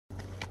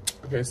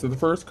Okay, so the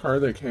first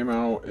card that came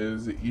out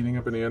is eating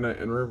a banana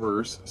in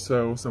reverse.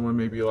 So someone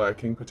may be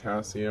lacking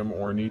potassium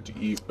or need to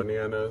eat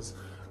bananas,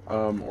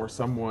 or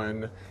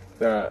someone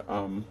that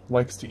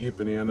likes to eat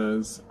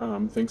bananas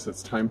thinks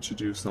it's time to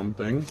do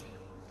something.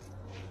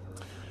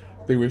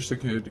 They wish they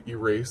could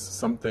erase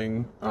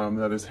something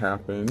that has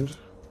happened.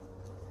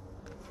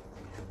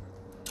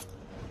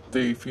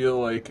 They feel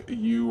like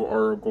you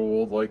are a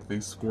goal, like they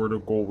scored a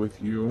goal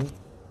with you.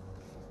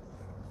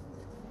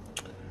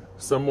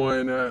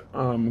 Someone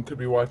could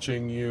be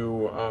watching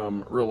you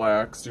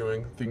relax,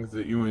 doing things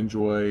that you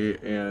enjoy,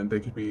 and they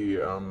could be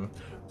the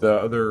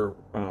other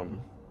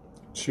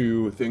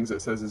two things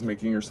it says is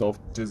making yourself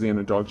dizzy and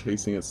a dog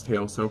chasing its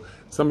tail. So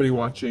somebody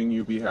watching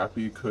you be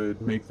happy could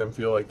make them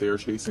feel like they are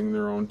chasing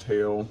their own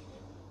tail.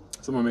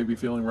 Someone may be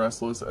feeling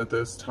restless at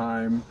this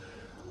time.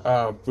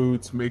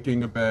 Boots,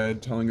 making a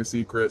bed, telling a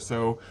secret.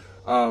 So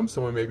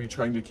someone may be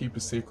trying to keep a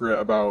secret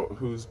about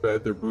whose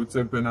bed their boots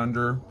have been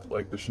under,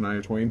 like the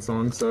Shania Twain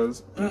song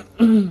says.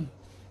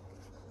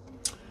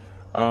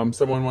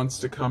 Someone wants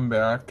to come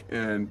back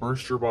and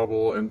burst your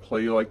bubble and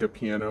play like a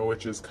piano,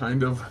 which is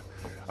kind of...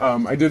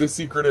 I did a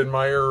Secret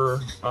Admirer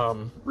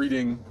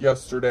reading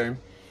yesterday,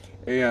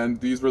 and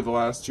these were the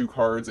last two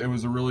cards. It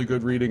was a really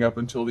good reading up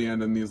until the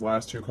end, and these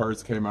last two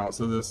cards came out.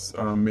 So this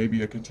may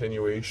be a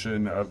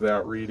continuation of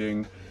that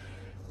reading.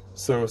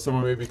 So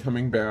someone may be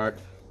coming back.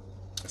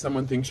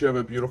 Someone thinks you have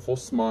a beautiful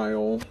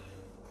smile.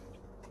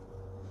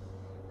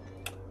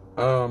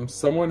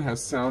 Someone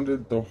has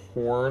sounded the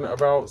horn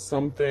about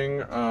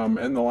something.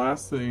 And the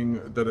last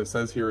thing that it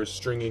says here is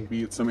stringing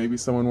beats. So maybe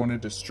someone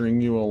wanted to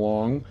string you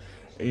along,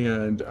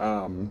 and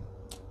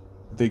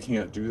they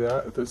can't do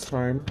that at this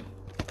time.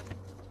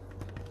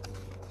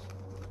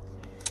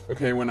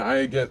 Okay, when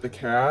I get the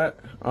cat,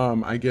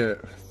 I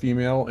get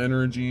female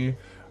energy,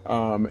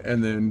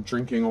 and then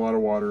drinking a lot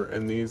of water,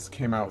 and these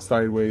came out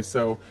sideways.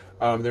 So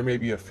there may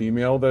be a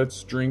female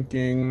that's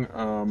drinking.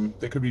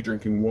 They could be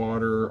drinking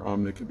water.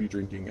 They could be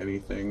drinking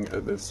anything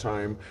at this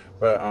time,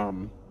 but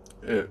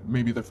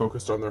maybe they're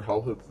focused on their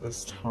health at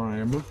this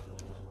time.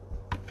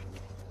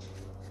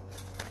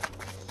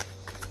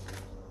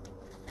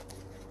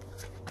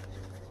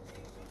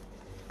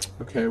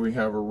 Okay, we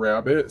have a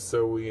rabbit,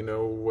 so we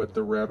know what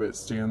the rabbit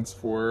stands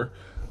for.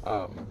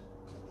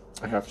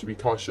 I have to be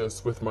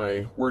cautious with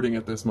my wording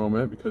at this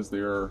moment because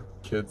there are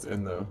kids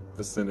in the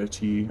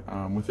vicinity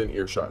within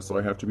earshot, so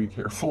I have to be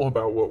careful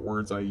about what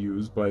words I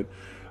use, but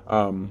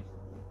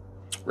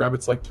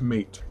rabbits like to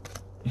mate.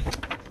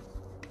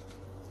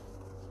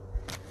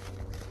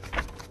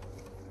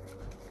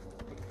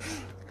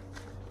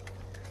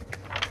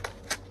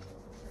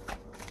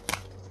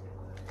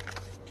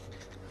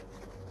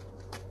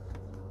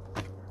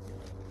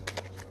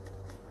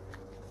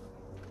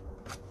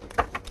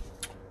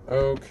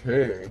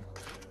 Okay,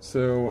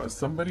 so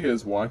somebody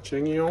is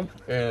watching you,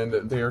 and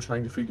they are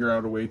trying to figure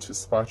out a way to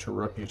spot your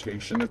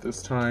reputation at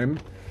this time,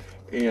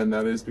 and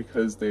that is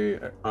because they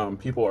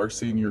people are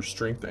seeing your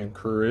strength and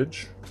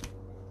courage.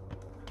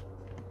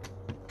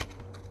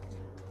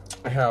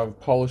 I have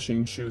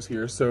polishing shoes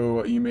here,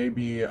 so you may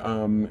be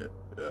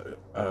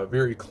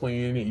very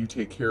clean. You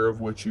take care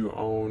of what you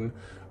own.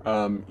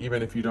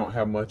 Even if you don't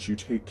have much, you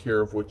take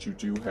care of what you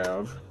do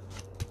have.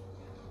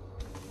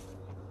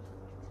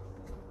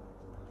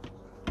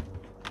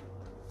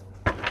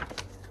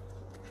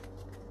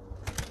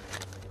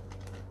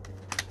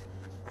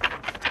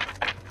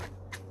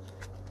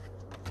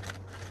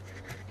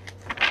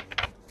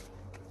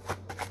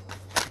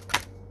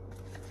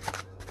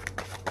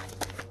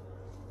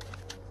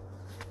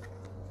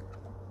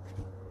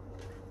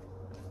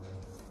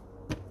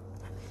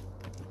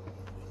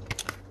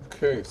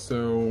 Okay,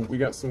 so we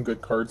got some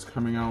good cards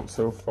coming out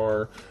so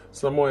far.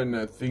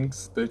 Someone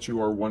thinks that you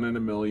are 1 in a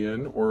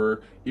million,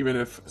 or even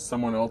if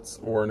someone else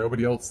or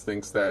nobody else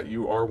thinks that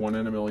you are 1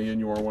 in a million,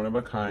 you are one of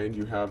a kind,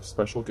 you have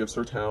special gifts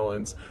or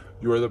talents,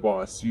 you are the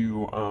boss,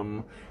 you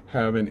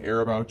have an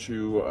air about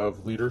you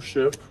of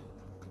leadership,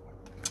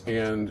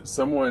 and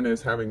someone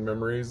is having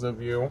memories of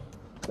you,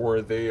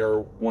 or they are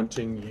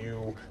wanting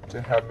you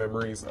to have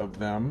memories of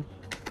them.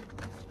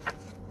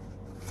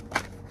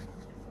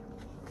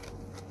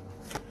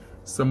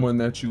 Someone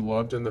that you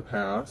loved in the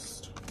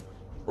past,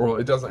 or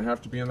it doesn't have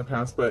to be in the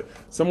past, but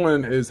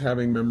someone is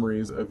having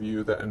memories of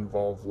you that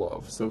involve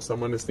love. So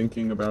someone is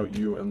thinking about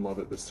you and love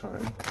at this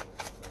time.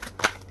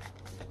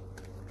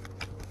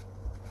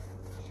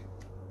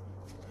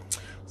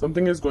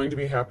 Something is going to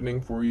be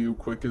happening for you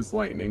quick as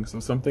lightning.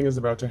 So something is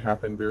about to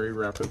happen very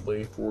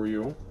rapidly for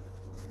you.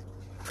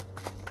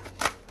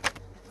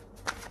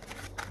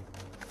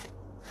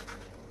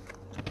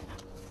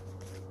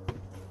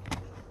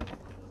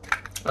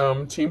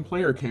 Team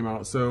player came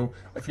out, so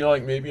I feel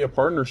like maybe a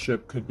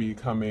partnership could be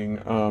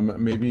coming.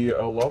 Maybe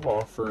a love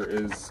offer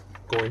is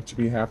going to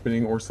be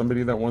happening, or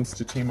somebody that wants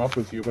to team up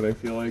with you, but I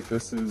feel like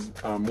this is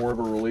more of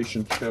a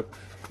relationship,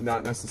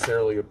 not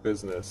necessarily a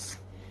business.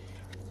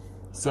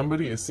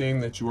 Somebody is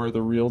seeing that you are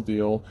the real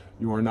deal.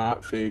 You are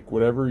not fake.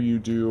 Whatever you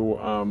do,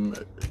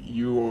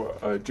 you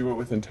do it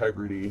with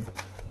integrity.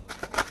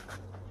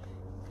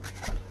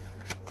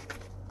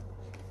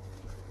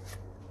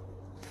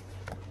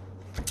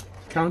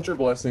 Count your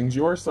blessings.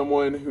 You are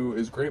someone who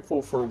is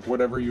grateful for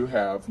whatever you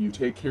have. You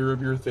take care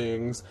of your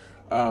things.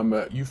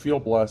 You feel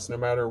blessed no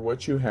matter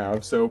what you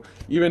have. So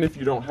even if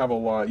you don't have a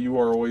lot, you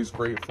are always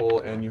grateful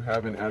and you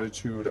have an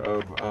attitude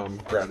of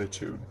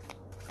gratitude.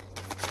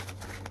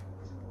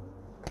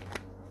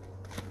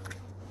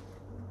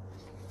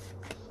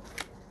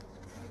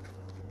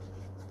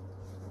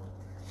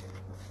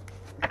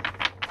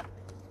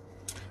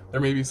 There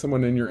may be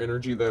someone in your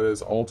energy that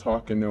is all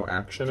talk and no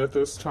action at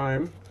this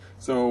time.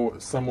 So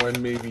someone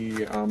may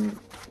be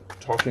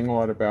talking a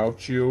lot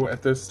about you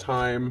at this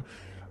time,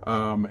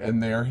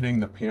 and they're hitting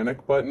the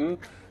panic button.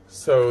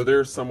 So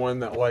there's someone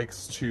that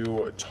likes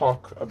to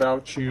talk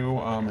about you,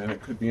 and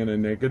it could be in a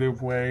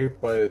negative way,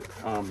 but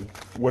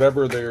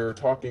whatever they're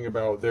talking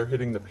about, they're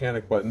hitting the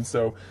panic button.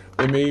 So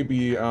they may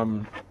be,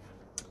 I'm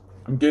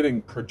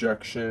getting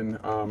projection.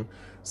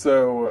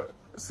 So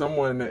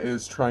someone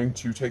is trying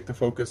to take the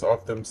focus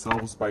off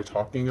themselves by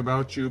talking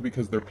about you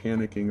because they're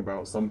panicking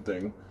about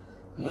something.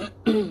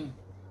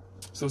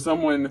 So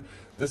someone,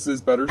 this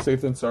is better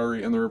safe than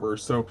sorry in the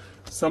reverse. So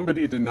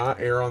somebody did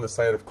not err on the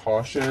side of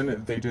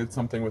caution. They did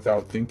something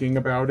without thinking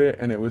about it,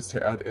 and it was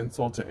to add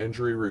insult to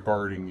injury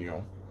regarding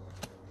you.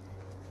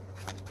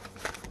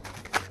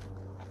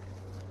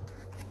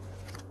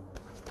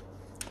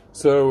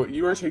 So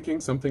you are taking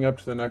something up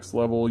to the next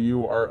level.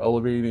 You are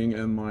elevating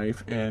in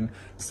life, and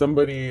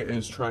somebody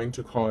is trying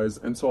to cause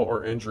insult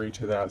or injury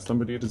to that.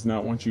 Somebody does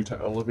not want you to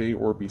elevate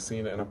or be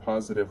seen in a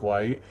positive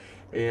light.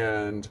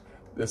 And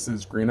this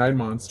is Green-Eyed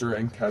Monster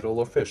and Kettle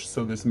of Fish.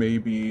 So this may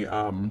be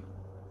a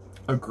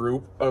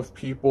group of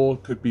people,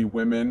 could be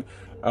women,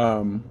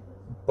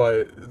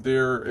 but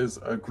there is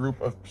a group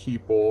of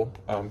people,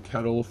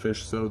 Kettle of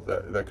Fish, so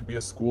that could be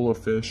a school of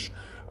fish.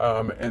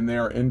 And they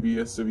are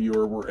envious of you,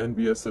 or were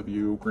envious of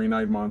you,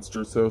 Green-Eyed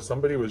Monster. So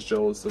somebody was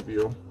jealous of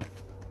you.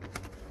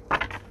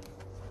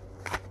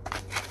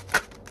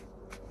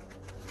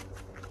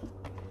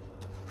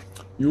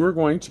 You are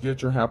going to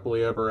get your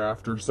happily ever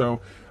after.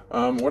 So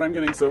what I'm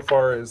getting so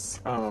far is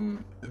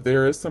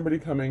there is somebody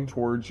coming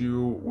towards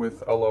you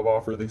with a love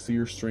offer. They see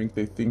your strength.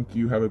 They think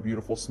you have a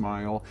beautiful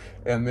smile.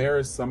 And there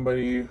is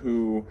somebody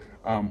who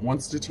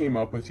wants to team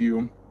up with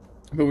you.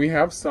 But we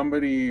have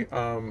somebody,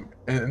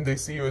 and they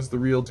see you as the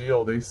real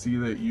deal. They see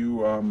that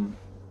you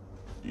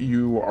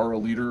you are a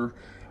leader,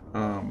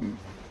 and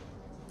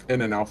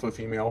an alpha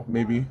female,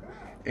 maybe,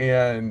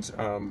 and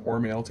or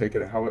male, take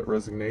it how it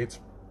resonates.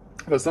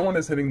 But someone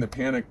is hitting the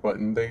panic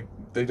button.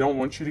 They don't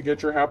want you to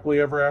get your happily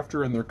ever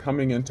after, and they're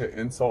coming in to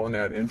insult and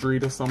add injury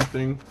to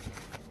something.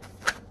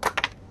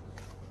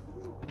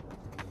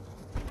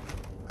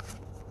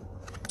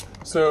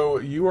 So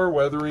you are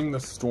weathering the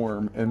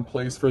storm and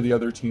plays for the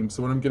other team.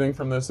 So what I'm getting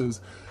from this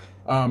is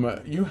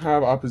you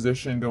have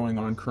opposition going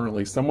on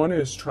currently. Someone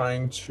is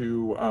trying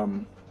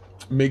to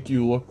make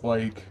you look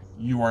like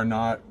you are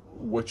not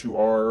what you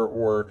are,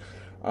 or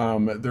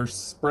they're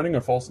spreading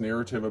a false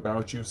narrative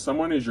about you.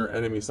 Someone is your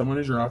enemy. Someone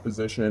is your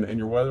opposition, and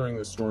you're weathering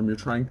the storm. You're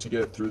trying to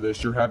get through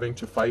this. You're having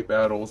to fight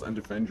battles and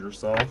defend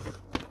yourself.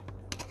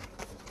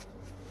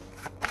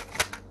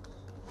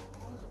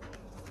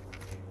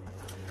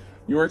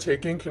 You are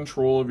taking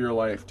control of your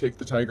life. Take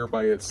the tiger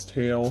by its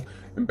tail.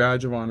 And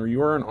badge of honor.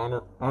 You are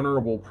an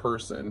honorable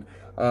person.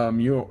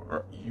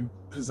 You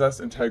possess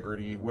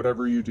integrity.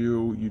 Whatever you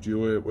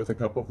do it with a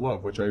cup of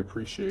love, which I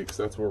appreciate, because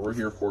that's what we're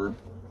here for.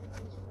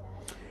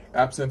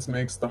 Absence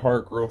makes the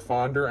heart grow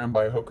fonder, and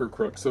by hook or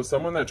crook. So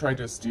someone that tried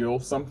to steal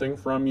something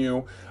from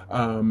you,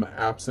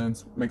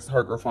 absence makes the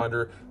heart grow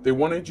fonder. They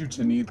wanted you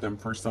to need them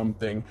for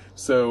something.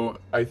 So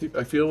I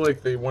feel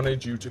like they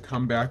wanted you to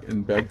come back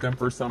and beg them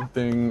for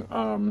something,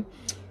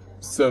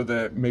 so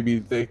that maybe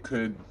they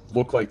could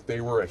look like they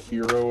were a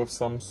hero of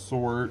some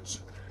sort.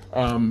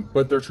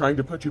 But they're trying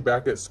to put you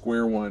back at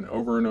square one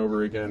over and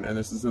over again, and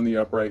this is in the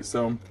upright.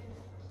 So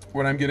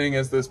what I'm getting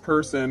is this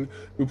person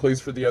who plays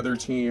for the other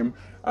team,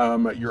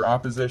 your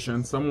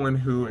opposition, someone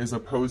who is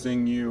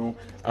opposing you,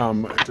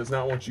 does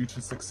not want you to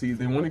succeed.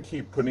 They want to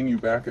keep putting you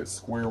back at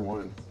square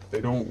one.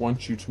 They don't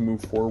want you to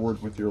move forward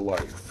with your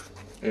life.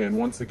 And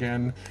once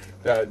again,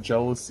 that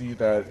jealousy,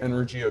 that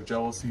energy of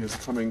jealousy is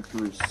coming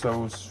through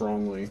so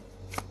strongly.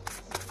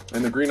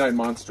 And the Green-Eyed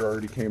Monster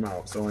already came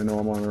out, so I know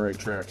I'm on the right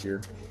track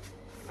here.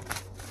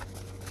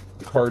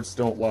 The cards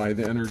don't lie.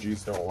 The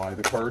energies don't lie.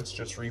 The cards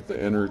just read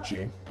the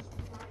energy.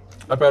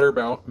 A better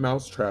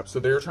mousetrap.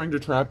 So they're trying to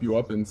trap you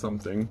up in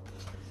something.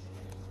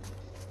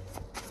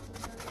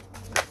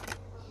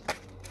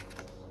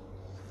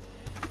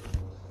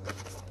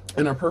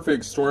 And a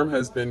perfect storm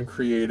has been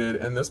created,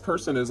 and this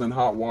person is in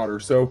hot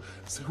water. So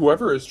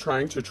whoever is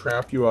trying to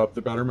trap you up,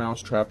 the better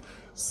mousetrap,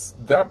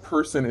 that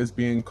person is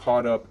being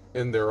caught up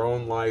in their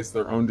own lies,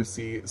 their own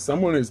deceit.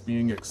 Someone is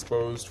being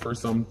exposed for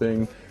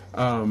something.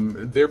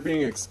 They're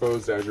being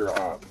exposed as your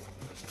op.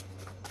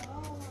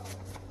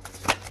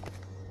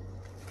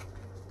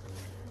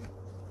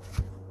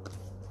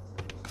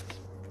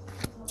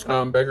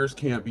 Beggars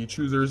can't be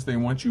choosers. They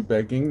want you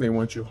begging. They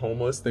want you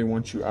homeless. They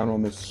want you out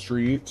on the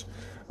street.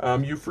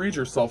 You freed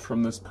yourself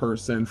from this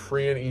person,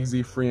 free and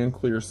easy, free and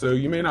clear. So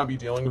you may not be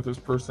dealing with this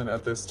person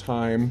at this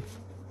time.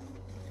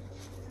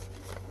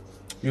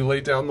 You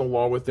laid down the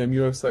law with them.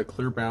 You have set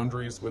clear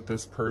boundaries with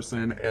this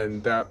person,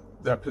 and that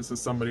pisses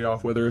somebody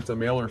off, whether it's a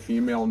male or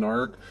female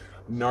narc.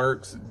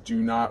 Narcs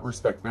do not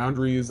respect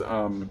boundaries.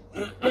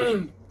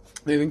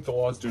 They think the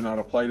laws do not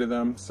apply to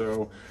them,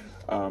 so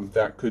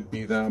that could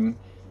be them.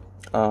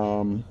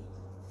 Okay,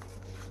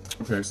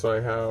 so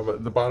I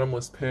have the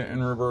bottomless pit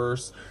in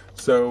reverse.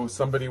 So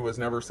somebody was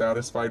never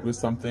satisfied with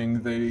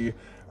something. They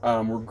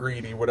were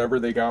greedy. Whatever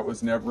they got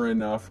was never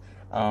enough.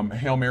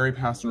 Hail Mary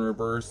passed in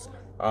reverse.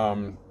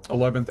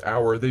 11th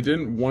hour. They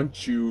didn't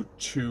want you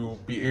to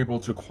be able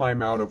to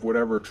climb out of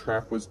whatever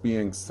trap was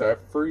being set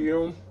for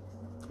you.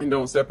 And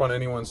don't step on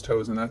anyone's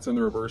toes, and that's in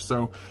the reverse.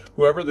 So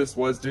whoever this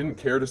was didn't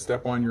care to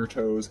step on your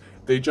toes.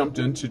 They jumped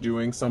into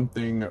doing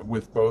something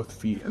with both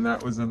feet, and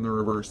that was in the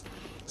reverse.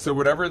 So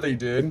whatever they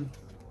did,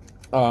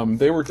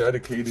 they were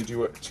dedicated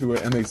to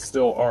it, and they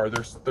still are.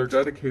 They're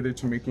dedicated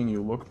to making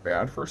you look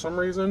bad for some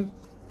reason.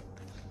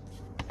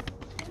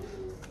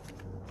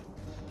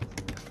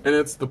 And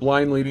it's the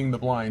blind leading the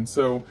blind.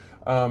 So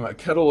a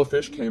kettle of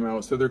fish came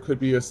out. So there could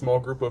be a small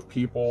group of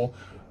people,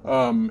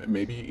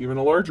 maybe even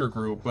a larger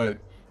group, but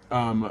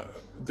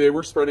they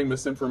were spreading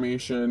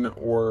misinformation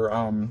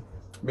or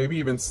maybe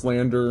even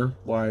slander,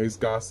 lies,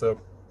 gossip.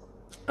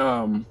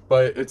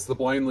 But it's the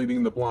blind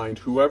leading the blind.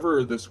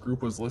 Whoever this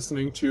group was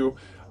listening to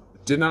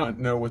did not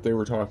know what they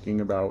were talking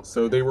about.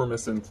 So they were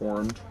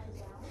misinformed.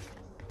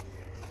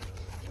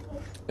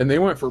 And they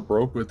went for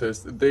broke with this.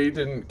 They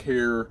didn't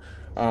care.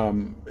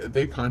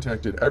 They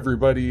contacted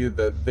everybody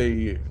that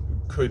they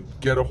could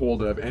get a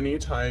hold of.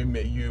 Anytime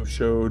you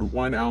showed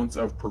 1 ounce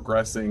of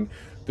progressing,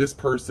 this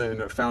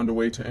person found a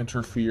way to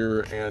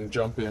interfere and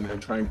jump in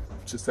and try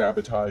to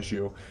sabotage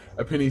you.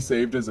 A penny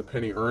saved is a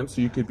penny earned,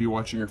 so you could be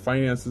watching your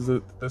finances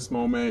at this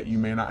moment. You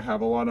may not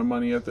have a lot of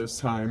money at this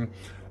time.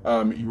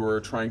 You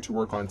are trying to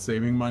work on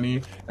saving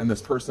money, and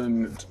this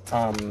person,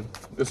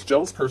 this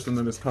jealous person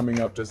that is coming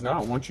up does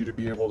not want you to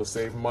be able to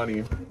save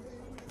money.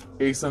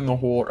 Ace in the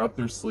hole or up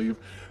their sleeve.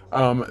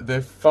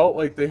 They felt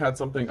like they had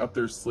something up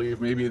their sleeve.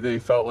 Maybe they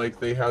felt like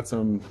they had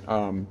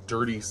some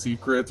dirty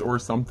secrets or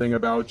something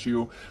about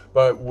you.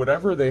 But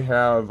whatever they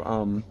have,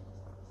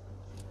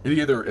 it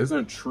either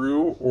isn't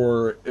true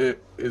or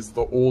it is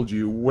the old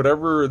you.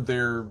 Whatever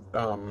they're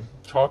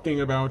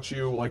talking about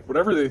you, like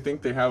whatever they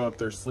think they have up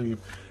their sleeve,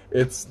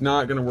 it's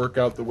not going to work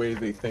out the way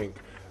they think.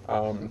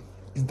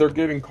 They're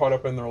getting caught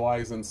up in their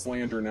lies and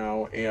slander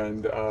now,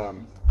 and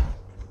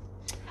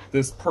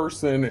this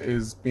person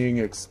is being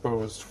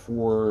exposed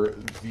for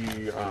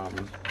the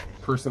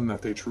person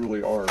that they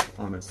truly are,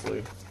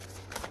 honestly.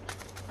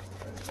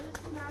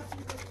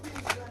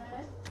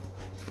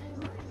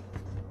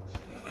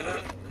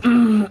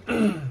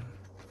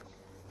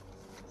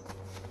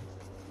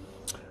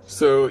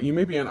 So you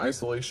may be in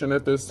isolation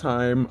at this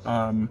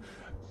time.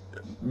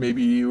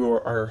 Maybe you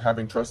are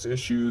having trust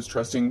issues,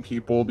 trusting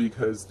people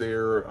because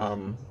they're,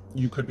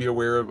 you could be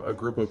aware of a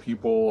group of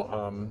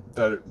people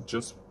that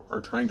just are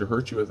trying to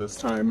hurt you at this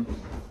time,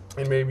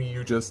 and maybe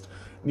you just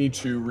need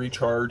to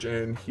recharge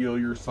and heal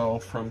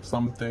yourself from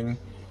something.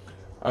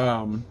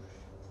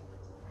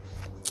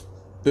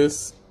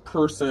 This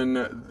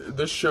person,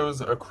 this shows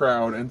a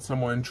crowd and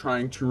someone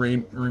trying to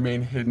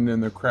remain hidden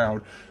in the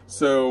crowd.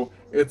 So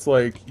it's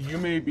like you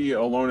may be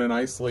alone and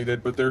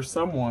isolated, but there's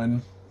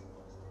someone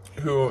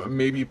who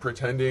may be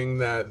pretending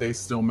that they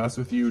still mess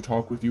with you,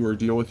 talk with you, or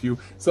deal with you.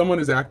 Someone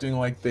is acting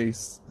like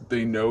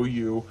they know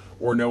you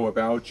or know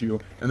about you,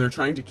 and they're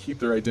trying to keep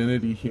their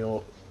identity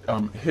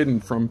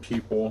hidden from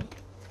people.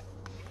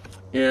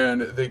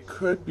 And they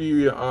could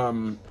be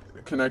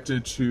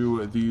connected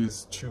to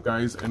these 2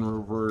 guys in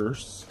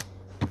reverse.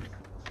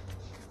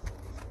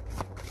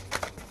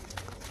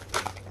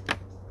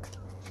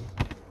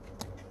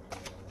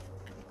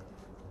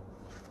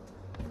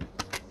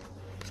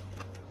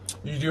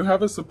 You do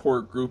have a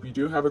support group. You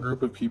do have a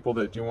group of people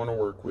that do want to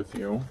work with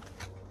you.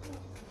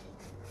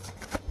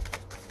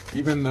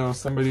 Even though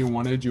somebody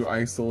wanted you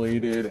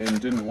isolated and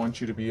didn't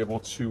want you to be able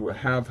to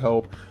have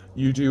help,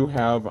 you do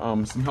have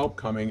some help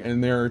coming.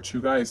 And there are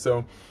 2 guys.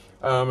 So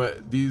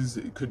these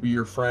could be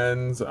your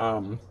friends.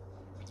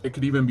 It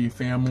could even be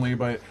family.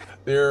 But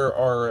there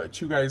are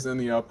 2 guys in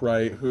the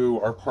upright who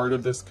are part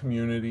of this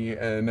community,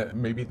 and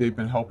maybe they've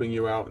been helping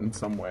you out in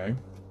some way.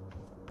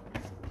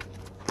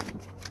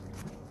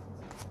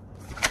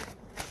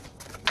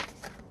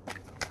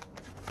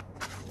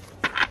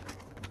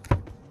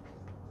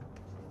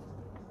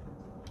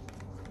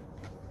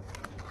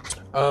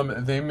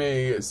 They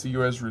may see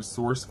you as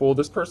resourceful.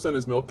 This person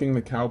is milking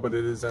the cow, but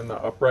it is in the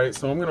upright.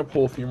 So I'm going to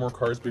pull a few more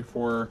cards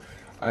before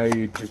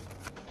I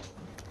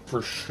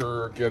for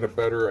sure get a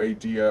better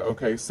idea.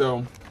 Okay,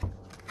 so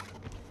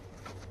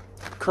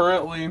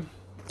currently,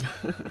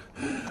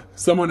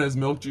 someone has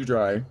milked you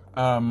dry.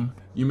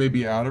 You may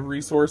be out of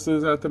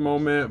resources at the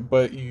moment,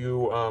 but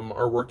you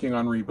are working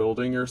on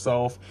rebuilding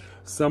yourself.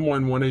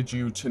 Someone wanted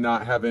you to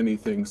not have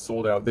anything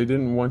sold out. They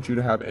didn't want you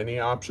to have any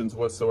options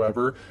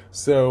whatsoever.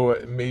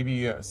 So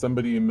maybe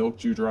somebody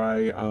milked you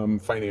dry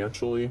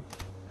financially.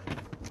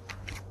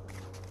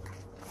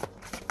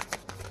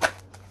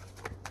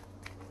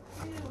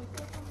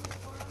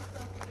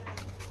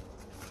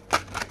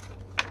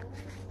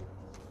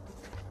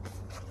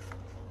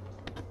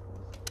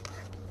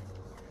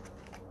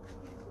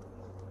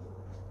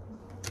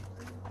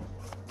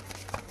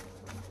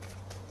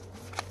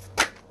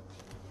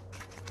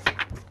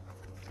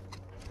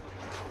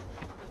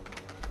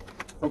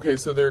 Okay,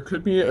 so there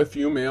could be a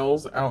few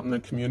males out in the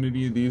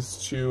community. These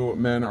two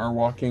men are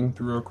walking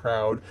through a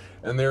crowd,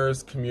 and there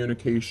is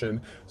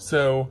communication.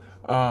 So,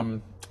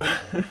 I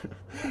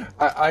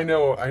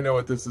know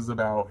what this is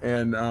about,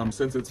 and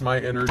since it's my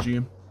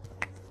energy,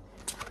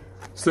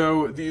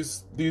 so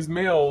these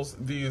males,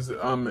 these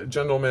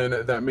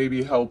gentlemen that may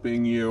be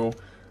helping you,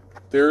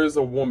 there is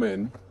a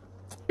woman,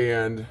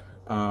 and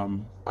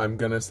I'm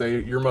gonna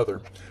say your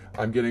mother.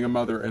 I'm getting a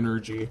mother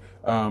energy.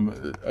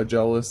 A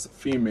jealous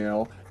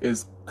female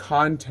is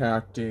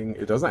contacting,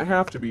 it doesn't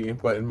have to be,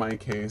 but in my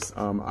case,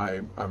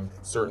 I'm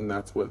certain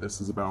that's what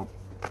this is about.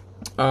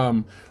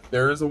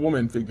 There is a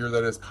woman figure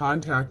that is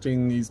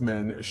contacting these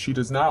men. She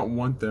does not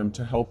want them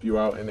to help you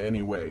out in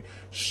any way.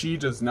 She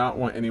does not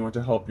want anyone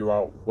to help you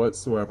out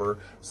whatsoever,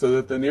 so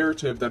that the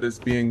narrative that is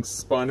being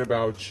spun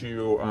about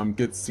you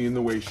gets seen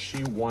the way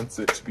she wants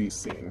it to be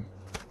seen.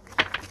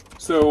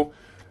 So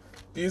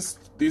these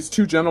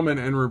two gentlemen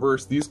in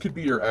reverse, these could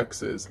be your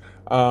exes.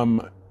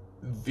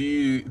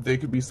 They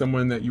could be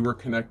someone that you were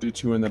connected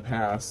to in the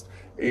past,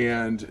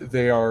 and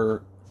they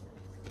are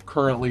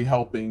currently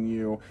helping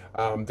you.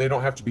 They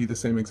don't have to be the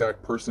same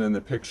exact person in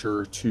the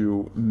picture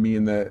to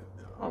mean that.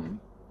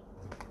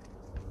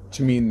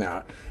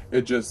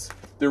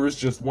 There was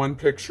just one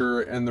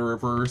picture in the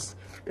reverse,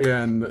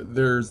 and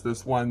there's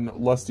this one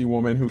lusty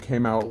woman who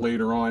came out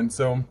later on.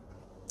 So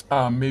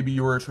maybe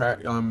you were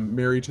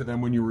married to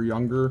them when you were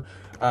younger.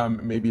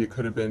 Maybe it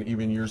could have been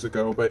even years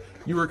ago, but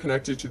you were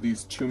connected to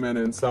these two men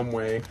in some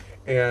way,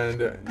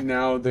 and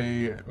now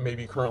they may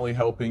be currently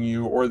helping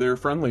you, or they're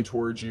friendly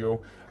towards you.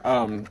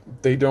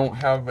 They don't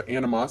have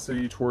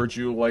animosity towards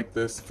you like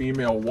this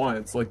female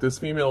wants. Like, this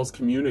female is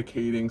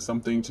communicating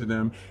something to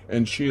them,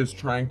 and she is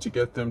trying to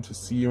get them to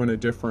see you in a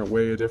different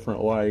way, a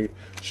different light.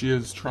 She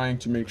is trying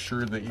to make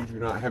sure that you do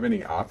not have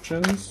any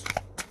options.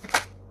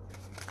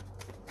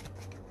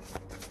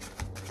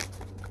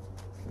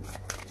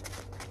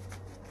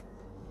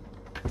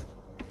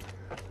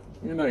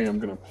 And I am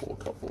going to pull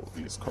a couple of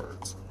these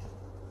cards.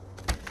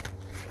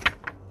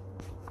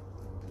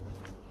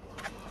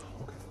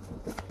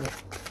 Okay.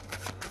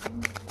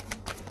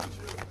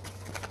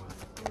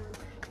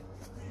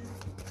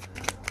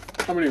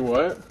 How many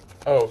what?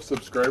 Oh,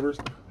 subscribers?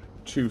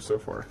 2 so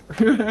far.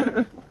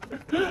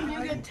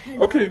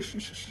 Okay,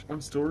 shh.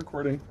 I'm still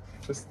recording.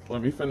 Just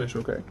let me finish,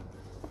 okay?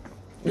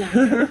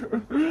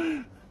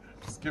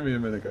 Just give me a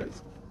minute,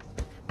 guys.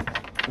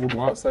 We'll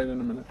go outside in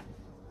a minute.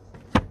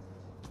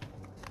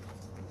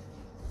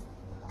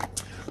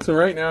 So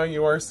right now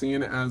you are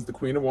seen as the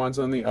Queen of Wands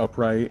on the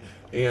upright,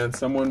 and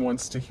someone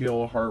wants to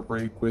heal a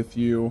heartbreak with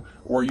you,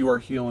 or you are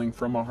healing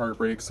from a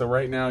heartbreak. So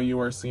right now you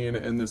are seen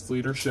in this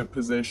leadership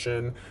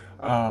position.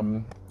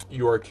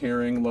 You are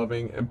caring,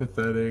 loving,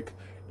 empathetic,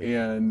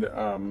 and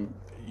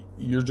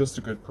you're just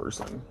a good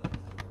person.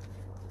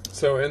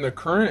 So in the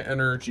current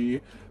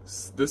energy,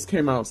 this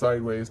came out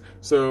sideways.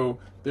 So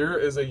there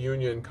is a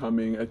union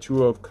coming, a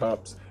 2 of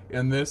Cups,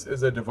 and this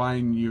is a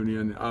divine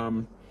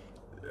union.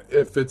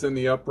 If it's in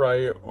the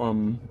upright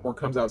or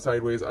comes out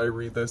sideways, I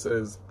read this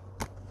as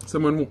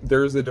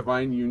there's a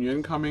divine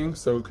union coming.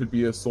 So it could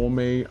be a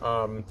soulmate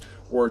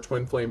or a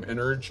twin flame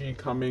energy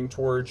coming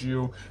towards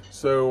you.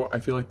 So I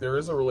feel like there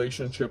is a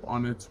relationship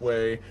on its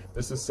way.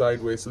 This is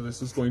sideways, so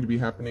this is going to be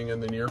happening in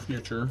the near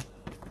future.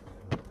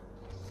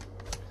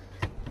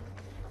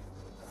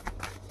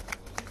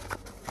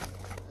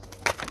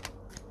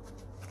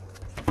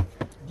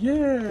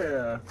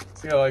 Yeah,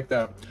 see, I like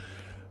that.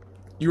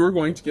 You are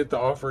going to get the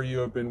offer you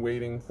have been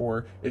waiting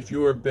for. If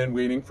you have been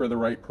waiting for the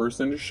right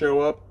person to show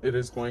up, it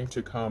is going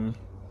to come.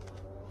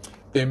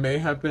 They may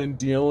have been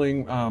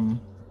dealing,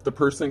 the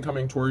person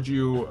coming towards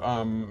you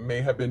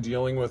may have been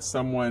dealing with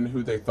someone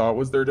who they thought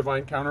was their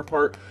divine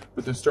counterpart,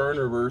 but the Star in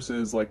reverse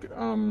is like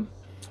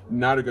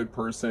not a good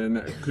person.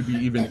 It could be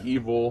even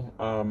evil,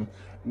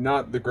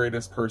 not the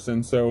greatest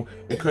person. So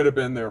it could have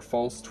been their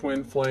false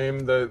twin flame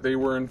that they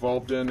were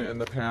involved in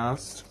the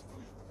past.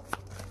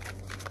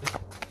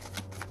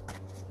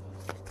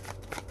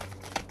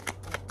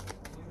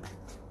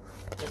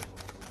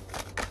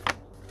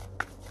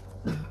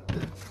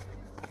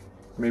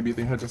 Maybe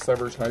they had to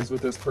sever ties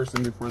with this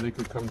person before they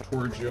could come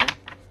towards you.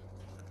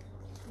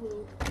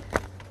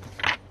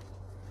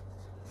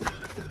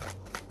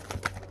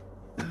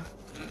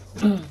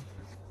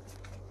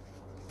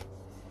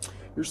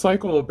 You're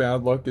cycle of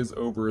bad luck is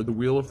over. The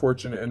Wheel of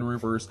Fortune in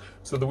reverse.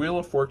 So the Wheel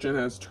of Fortune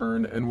has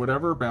turned, and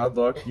whatever bad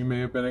luck you may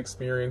have been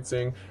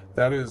experiencing,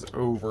 that is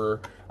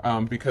over,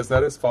 because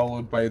that is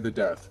followed by the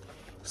Death.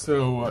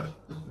 So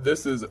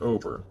this is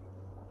over.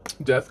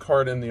 Death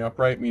card in the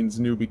upright means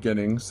new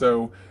beginning.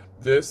 So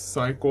this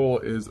cycle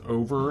is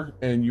over,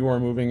 and you are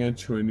moving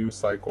into a new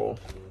cycle.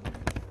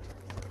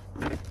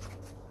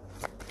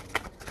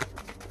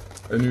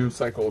 A new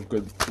cycle of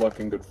good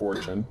luck and good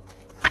fortune.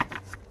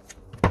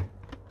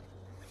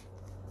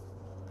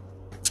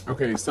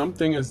 Okay,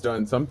 something is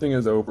done, something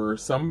is over,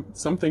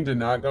 something did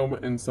not go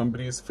in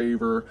somebody's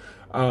favor.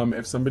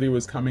 If somebody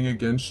was coming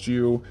against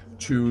you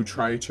to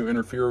try to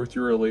interfere with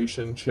your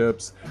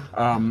relationships,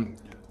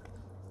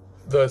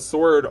 the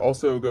sword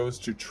also goes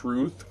to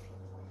truth.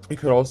 It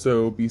could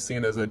also be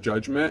seen as a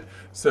judgment.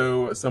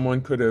 So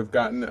someone could have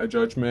gotten a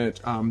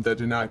judgment that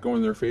did not go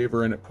in their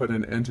favor, and it put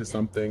an end to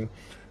something.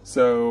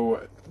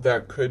 So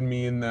that could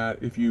mean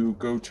that if you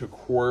go to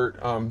court,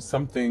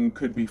 something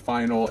could be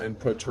final and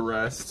put to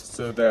rest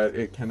so that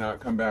it cannot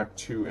come back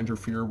to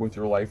interfere with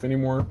your life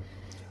anymore.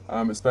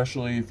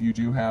 Especially if you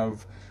do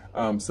have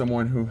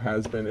someone who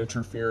has been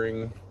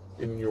interfering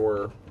in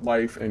your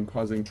life and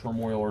causing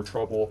turmoil or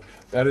trouble.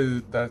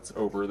 That's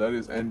over. That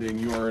is ending.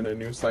 You are in a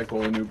new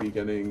cycle, a new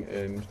beginning,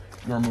 and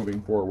you are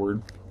moving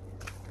forward.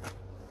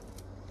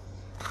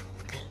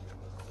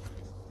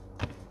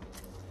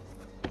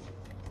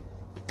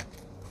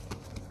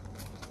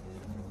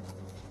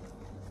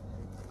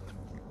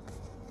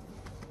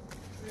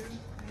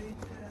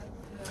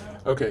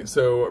 Okay,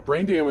 so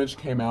brain damage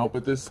came out,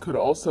 but this could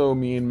also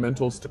mean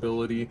mental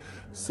stability.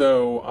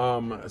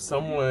 So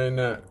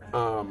someone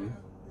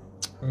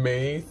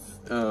may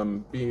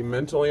be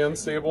mentally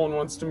unstable and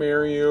wants to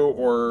marry you,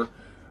 or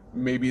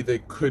maybe they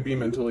could be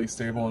mentally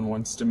stable and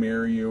wants to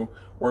marry you,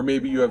 or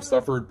maybe you have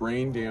suffered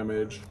brain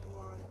damage.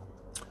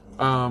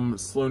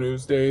 Slow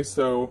news day.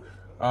 So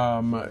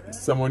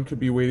someone could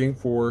be waiting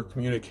for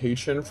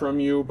communication from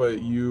you,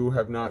 but you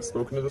have not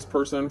spoken to this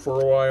person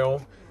for a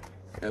while.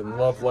 And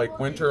love like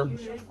winter.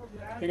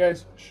 Hey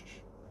guys, shh,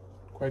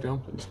 quiet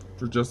down please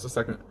for just a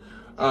second.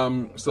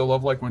 So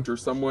love like winter,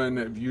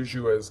 someone views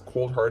you as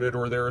cold-hearted,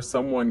 or there is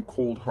someone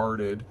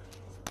cold-hearted.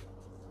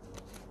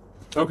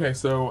 Okay,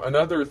 so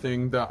another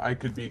thing that I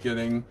could be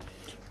getting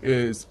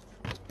is,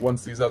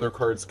 once these other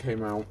cards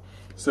came out,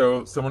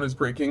 so someone is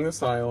breaking the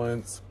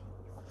silence,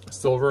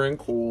 silver and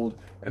cold,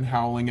 and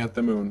howling at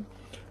the moon.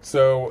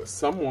 So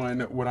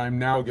someone, what I'm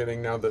now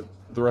getting, now that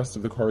the rest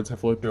of the cards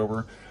have flipped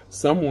over,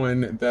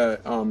 someone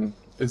that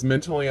is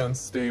mentally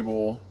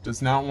unstable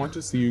does not want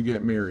to see you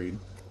get married.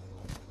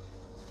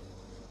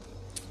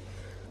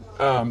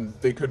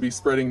 They could be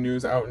spreading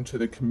news out into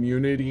the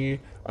community.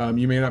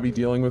 You may not be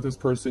dealing with this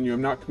person. You have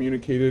not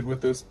communicated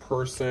with this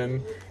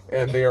person,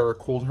 and they are a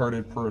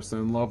cold-hearted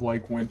person, love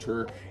like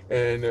winter,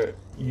 and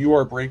you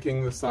are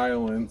breaking the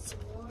silence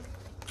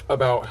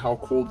about how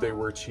cold they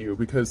were to you,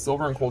 because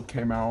silver and cold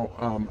came out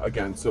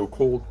again. So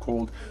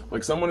cold,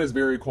 like someone is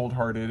very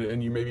cold-hearted,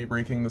 and you may be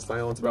breaking the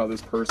silence about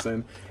this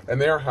person,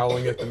 and they are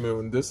howling at the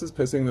moon. This is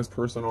pissing this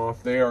person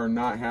off. They are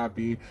not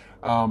happy.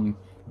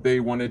 They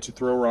wanted to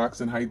throw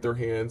rocks and hide their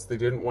hands. They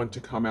didn't want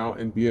to come out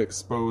and be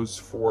exposed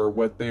for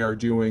what they are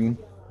doing.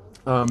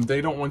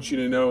 They don't want you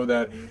to know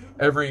that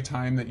every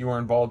time that you are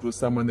involved with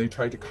someone, they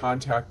try to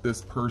contact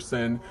this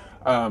person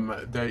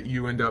that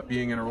you end up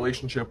being in a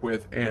relationship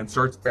with, and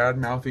starts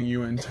bad-mouthing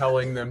you and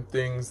telling them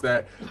things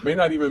that may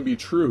not even be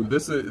true.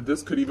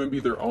 This could even be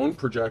their own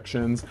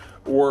projections,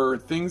 or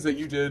things that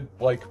you did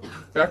like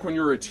back when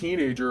you were a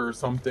teenager or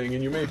something,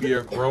 and you may be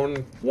a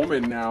grown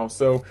woman now,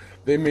 so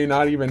they may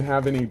not even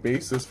have any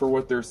basis for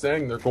what they're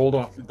saying. They're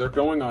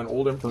going on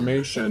old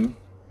information.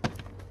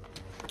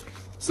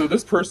 So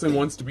this person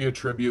wants to be a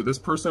tribute. This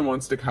person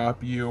wants to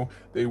copy you.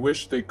 They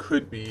wish they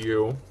could be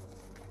you.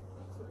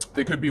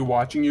 They could be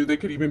watching you. They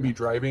could even be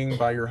driving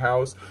by your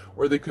house,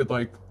 or they could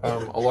like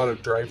a lot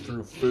of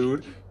drive-through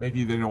food.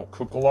 Maybe they don't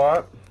cook a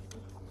lot.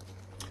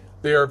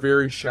 They are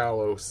very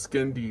shallow,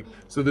 skin deep.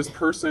 So this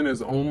person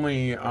is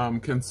only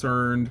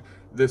concerned,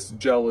 this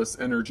jealous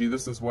energy.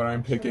 This is what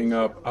I'm picking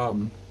up.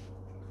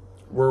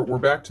 We're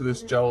back to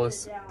this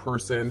jealous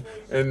person,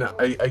 and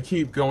I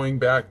keep going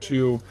back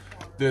to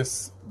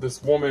this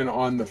woman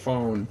on the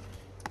phone.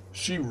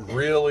 She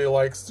really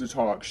likes to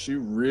talk. She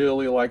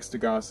really likes to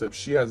gossip.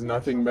 She has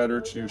nothing better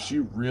to do. She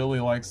really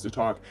likes to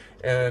talk.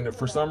 And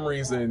for some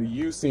reason,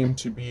 you seem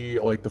to be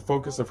like the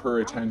focus of her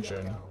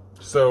attention.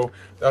 So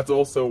that's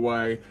also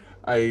why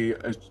I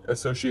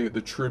associate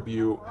the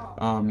tribute.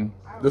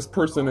 This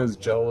person is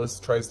jealous,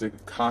 tries to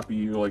copy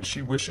you. Like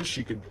she wishes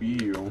she could be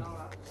you.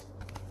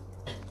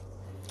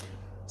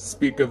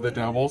 Speak of the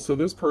devil. So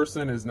this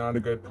person is not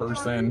a good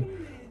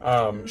person.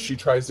 She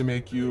tries to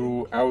make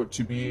you out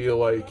to be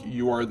like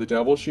you are the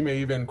devil. She may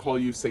even call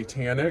you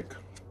satanic,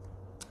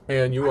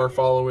 and you are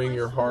following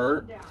your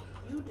heart.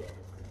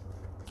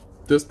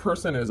 This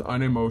person is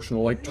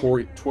unemotional, like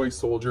toy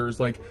soldiers.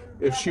 Like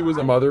if she was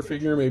a mother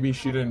figure, maybe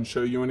she didn't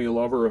show you any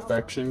love or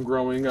affection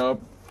growing up.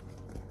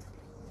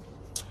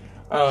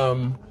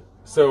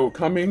 So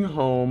coming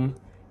home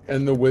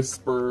and the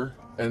whisper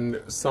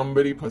and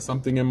somebody put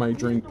something in my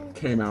drink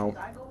came out.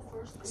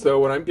 So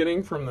what I'm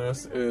getting from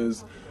this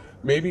is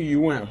maybe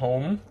you went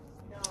home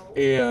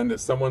and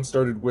someone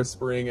started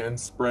whispering and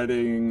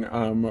spreading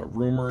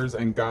rumors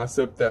and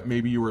gossip that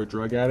maybe you were a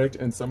drug addict,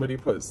 and somebody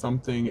put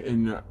something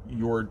in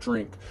your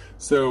drink.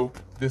 So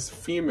this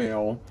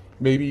female,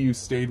 maybe you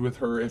stayed with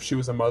her. If she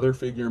was a mother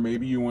figure,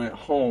 maybe you went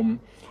home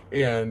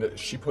and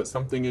she put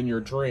something in your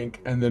drink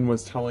and then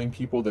was telling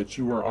people that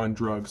you were on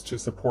drugs to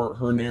support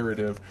her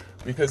narrative,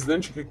 because then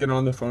she could get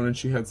on the phone and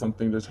she had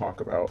something to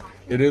talk about.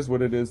 It is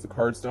what it is. The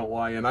cards don't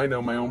lie. And I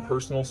know my own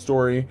personal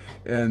story,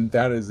 and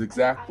that is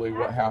exactly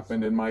what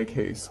happened in my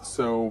case.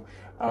 So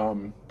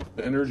the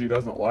energy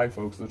doesn't lie,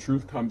 folks. The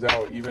truth comes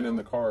out even in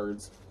the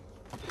cards.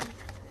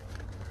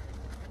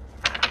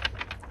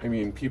 I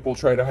mean, people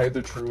try to hide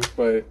the truth,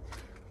 but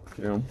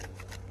you know.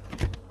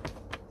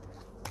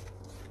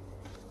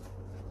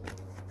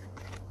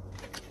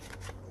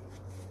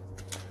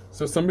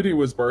 So somebody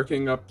was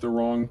barking up the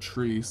wrong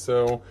tree.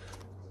 So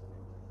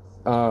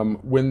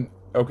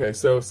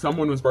so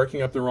someone was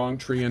barking up the wrong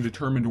tree and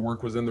determined to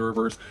work was in the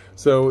reverse.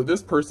 So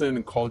this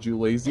person called you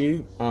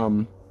lazy.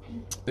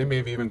 They may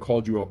have even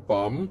called you a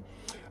bum.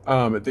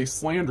 They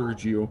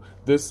slandered you.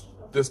 This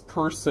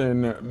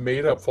person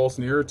made up false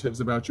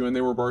narratives about you, and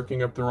they were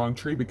barking up the wrong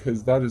tree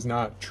because that is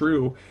not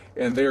true,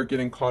 and they are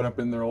getting caught up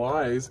in their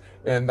lies,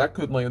 and that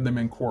could land them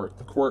in court.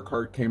 The court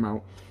card came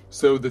out.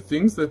 So the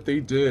things that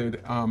they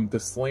did, the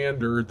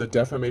slander, the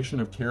defamation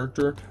of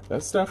character,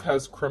 that stuff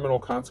has criminal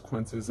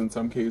consequences in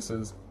some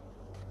cases.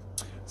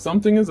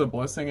 Something is a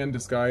blessing in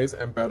disguise,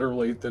 and better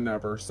late than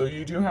never. So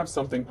you do have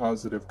something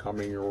positive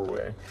coming your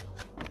way.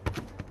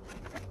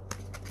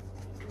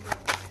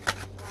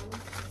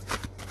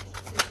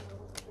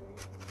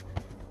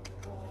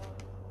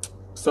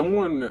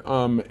 Someone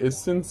is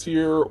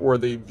sincere, or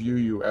they view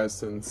you as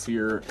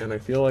sincere, and I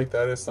feel like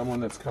that is someone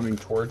that's coming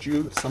towards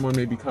you. Someone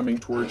may be coming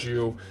towards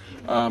you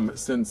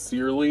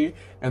sincerely,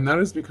 and that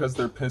is because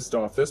they're pissed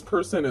off. This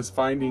person is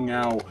finding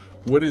out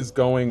what is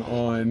going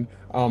on,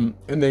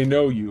 and they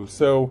know you.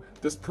 So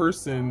this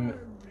person,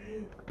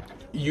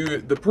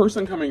 the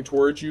person coming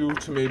towards you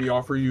to maybe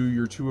offer you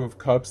your Two of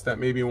Cups, that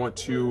maybe want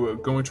to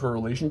go into a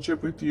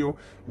relationship with you,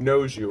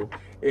 knows you,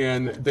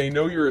 and they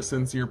know you're a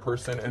sincere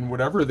person, and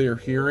whatever they're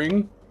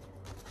hearing,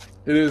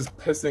 it is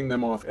pissing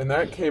them off. And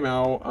that came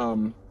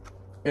out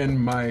in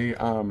my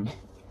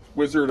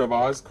Wizard of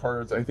Oz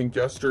cards, I think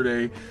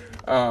yesterday,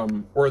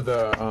 or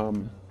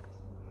the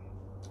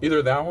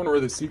either that one or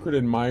the Secret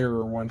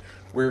Admirer one,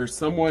 where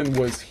someone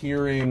was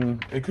hearing,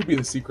 it could be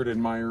the Secret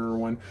Admirer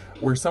one,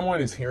 where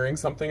someone is hearing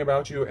something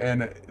about you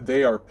and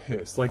they are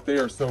pissed. Like, they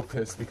are so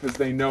pissed because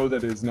they know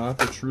that it is not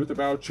the truth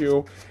about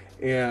you,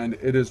 and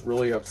it is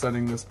really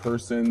upsetting this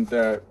person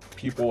that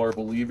people are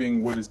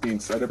believing what is being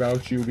said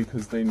about you,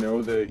 because they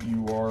know that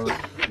you are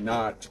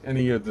not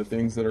any of the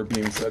things that are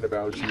being said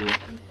about you,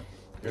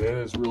 and it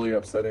is really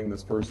upsetting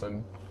this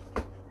person.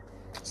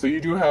 So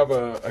you do have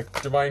a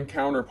divine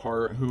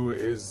counterpart who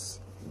is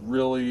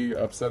really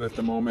upset at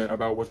the moment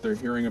about what they're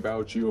hearing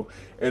about you,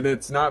 and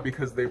it's not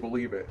because they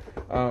believe it.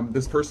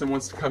 This person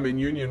wants to come in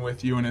union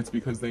with you, and it's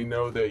because they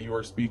know that you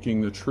are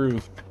speaking the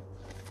truth.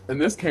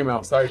 And this came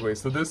out sideways,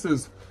 so this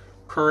is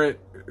current.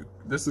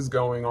 This is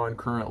going on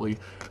currently.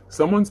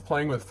 Someone's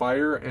playing with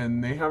fire,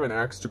 and they have an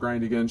axe to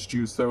grind against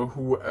you. So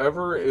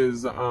whoever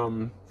is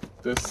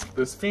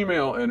this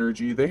female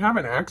energy, they have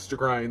an axe to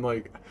grind.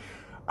 Like,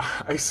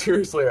 I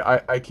seriously,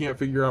 I can't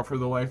figure out for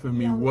the life of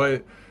me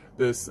what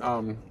this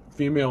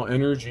female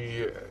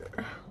energy,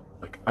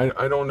 like,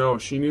 I don't know.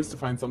 She needs to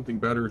find something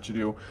better to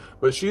do,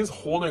 but she's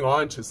holding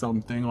on to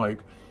something. Like,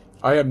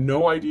 I have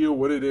no idea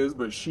what it is,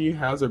 but she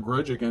has a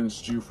grudge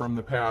against you from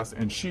the past,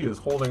 and she is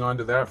holding on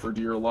to that for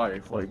dear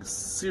life. Like,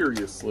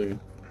 seriously.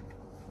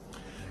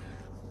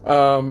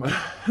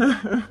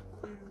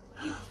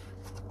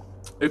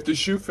 If the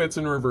shoe fits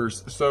in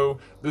reverse. So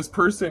this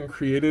person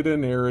created a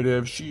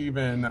narrative. She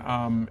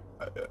even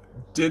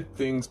did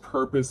things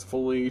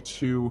purposefully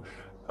to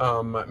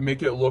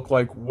make it look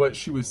like what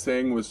she was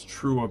saying was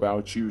true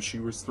about you. She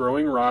was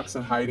throwing rocks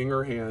and hiding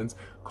her hands,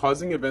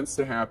 causing events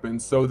to happen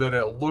so that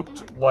it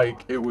looked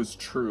like it was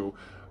true.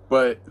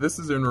 But this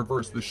is in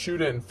reverse. The shoe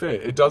didn't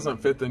fit. It doesn't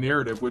fit the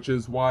narrative, which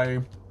is why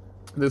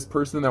this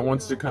person that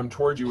wants to come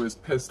towards you is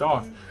pissed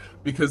off,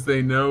 because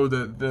they know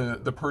that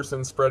the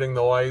person spreading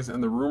the lies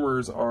and the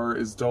rumors are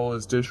as dull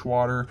as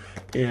dishwater,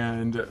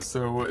 and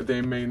so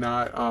they may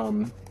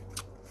not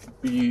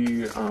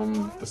be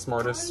the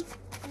smartest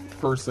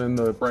person,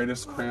 the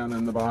brightest crayon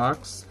in the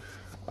box.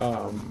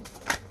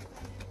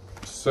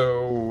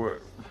 So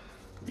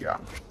yeah.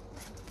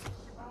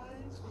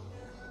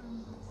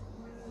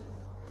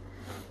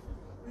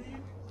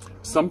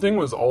 Something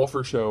was all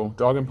for show,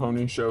 dog and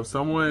pony show.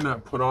 Someone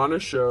put on a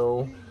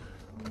show,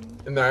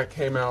 and that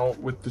came out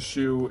with the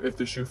shoe, if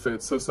the shoe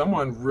fits. So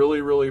someone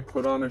really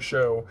put on a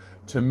show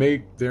to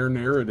make their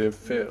narrative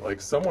fit.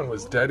 Like, someone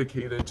was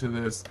dedicated to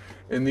this,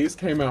 and these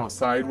came out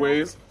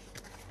sideways.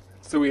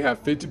 So we have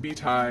fit to be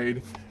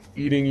tied,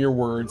 eating your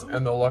words,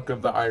 and the luck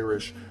of the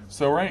Irish.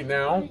 So right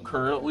now,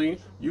 currently,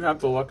 you have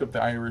the luck of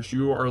the Irish.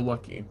 You are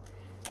lucky.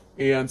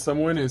 And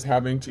someone is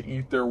having to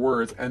eat their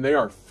words, and they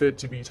are fit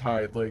to be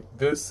tied. Like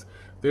this,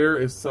 there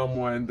is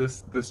someone,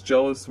 this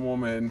jealous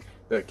woman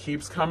that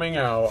keeps coming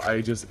out.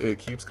 It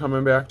keeps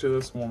coming back to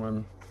this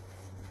woman.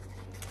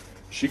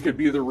 She could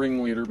be the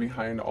ringleader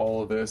behind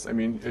all of this. I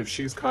mean, if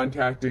she's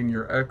contacting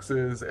your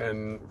exes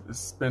and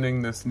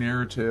spinning this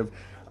narrative,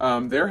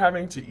 they're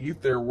having to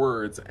eat their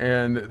words,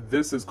 and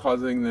this is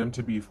causing them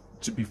to be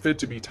fit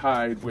to be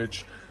tied,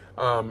 which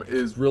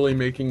is really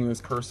making this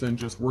person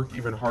just work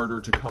even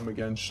harder to come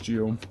against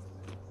you.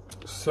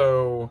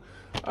 So,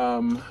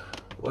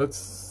 let's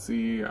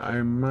see.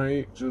 I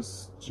might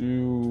just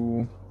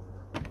do,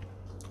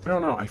 I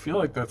don't know. I feel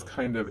like that's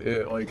kind of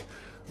it. Like,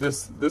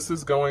 this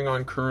is going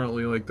on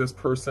currently. Like, this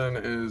person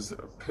is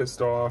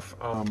pissed off.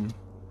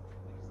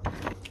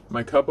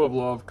 My cup of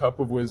love, cup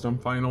of wisdom,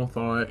 final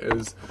thought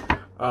is,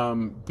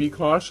 be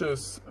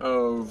cautious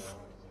of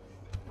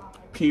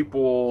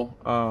people.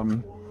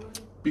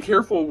 Be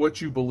careful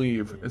what you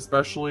believe,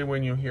 especially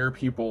when you hear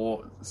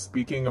people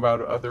speaking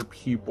about other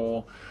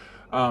people.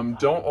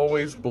 Don't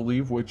always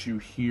believe what you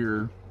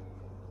hear.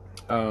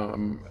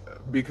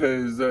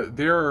 Because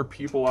there are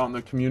people out in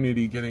the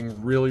community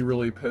getting really,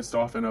 really pissed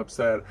off and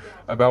upset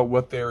about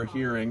what they're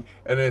hearing,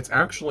 and it's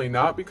actually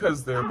not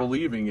because they're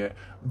believing it.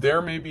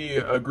 There may be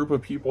a group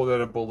of people that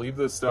have believed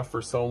this stuff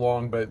for so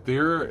long, but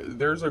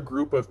there's a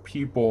group of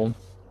people,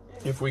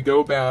 if we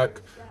go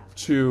back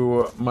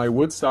to my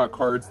Woodstock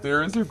cards,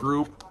 there is a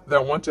group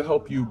that want to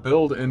help you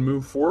build and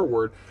move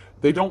forward.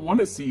 They don't want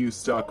to see you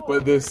stuck,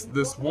 but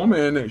this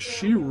woman,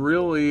 she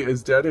really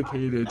is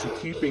dedicated to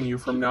keeping you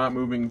from not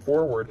moving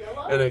forward,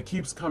 and it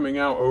keeps coming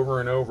out over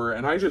and over.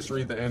 And I just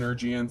read the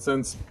energy, and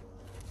since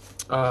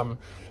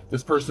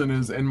this person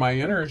is in my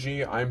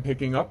energy, I'm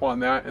picking up on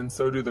that, and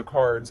so do the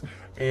cards.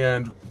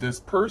 And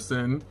this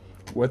person,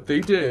 what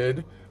they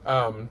did,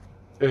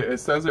 it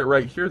says it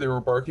right here, they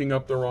were barking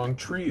up the wrong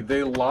tree.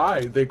 They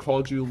lied. They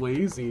called you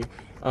lazy.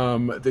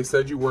 They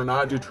said you were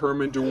not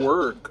determined to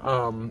work,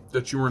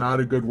 that you were not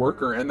a good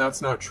worker, and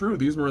that's not true.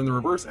 These were in the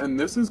reverse, and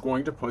this is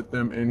going to put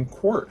them in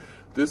court.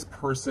 This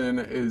person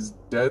is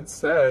dead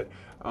set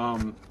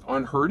on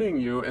hurting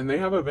you, and they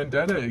have a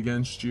vendetta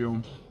against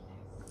you.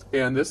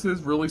 And this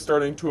is really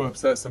starting to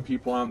upset some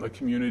people out in the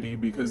community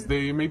because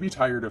they may be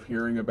tired of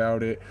hearing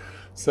about it.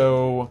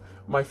 So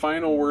my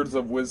final words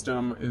of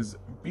wisdom is,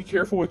 be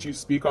careful what you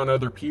speak on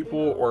other people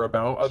or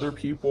about other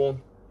people,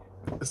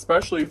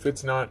 especially if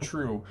it's not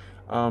true.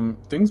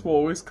 Things will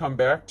always come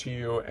back to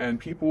you, and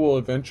people will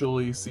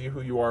eventually see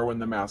who you are when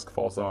the mask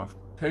falls off.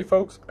 Hey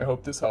folks, I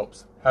hope this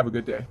helps. Have a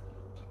good day.